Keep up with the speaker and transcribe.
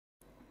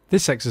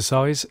This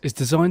exercise is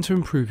designed to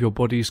improve your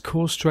body's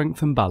core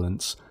strength and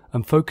balance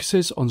and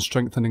focuses on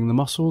strengthening the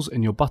muscles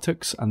in your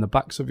buttocks and the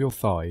backs of your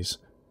thighs.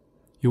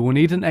 You will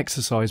need an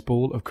exercise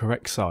ball of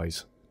correct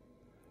size.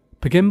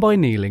 Begin by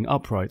kneeling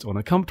upright on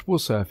a comfortable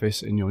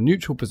surface in your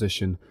neutral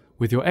position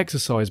with your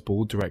exercise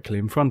ball directly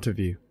in front of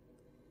you.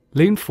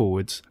 Lean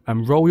forwards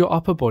and roll your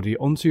upper body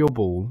onto your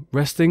ball,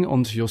 resting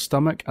onto your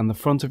stomach and the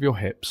front of your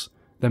hips.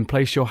 Then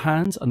place your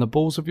hands and the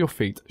balls of your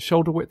feet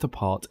shoulder width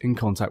apart in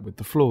contact with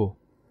the floor.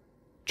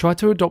 Try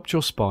to adopt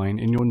your spine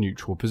in your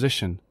neutral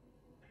position.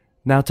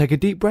 Now take a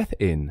deep breath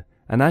in,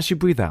 and as you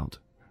breathe out,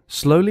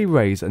 slowly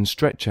raise and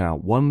stretch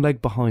out one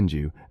leg behind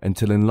you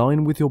until in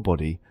line with your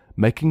body,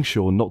 making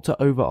sure not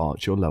to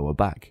overarch your lower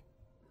back.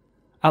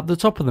 At the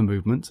top of the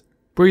movement,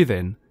 breathe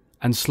in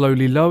and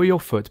slowly lower your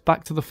foot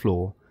back to the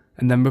floor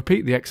and then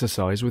repeat the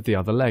exercise with the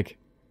other leg.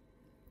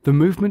 The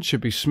movement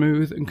should be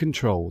smooth and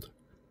controlled.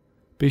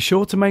 Be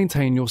sure to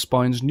maintain your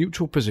spine's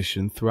neutral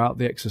position throughout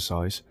the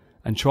exercise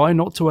and try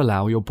not to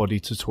allow your body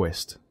to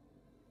twist.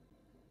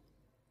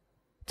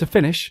 To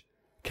finish,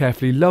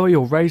 carefully lower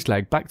your raised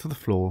leg back to the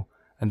floor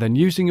and then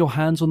using your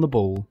hands on the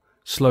ball,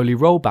 slowly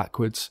roll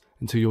backwards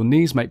until your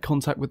knees make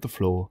contact with the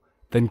floor,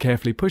 then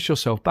carefully push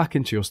yourself back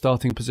into your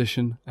starting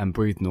position and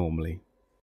breathe normally.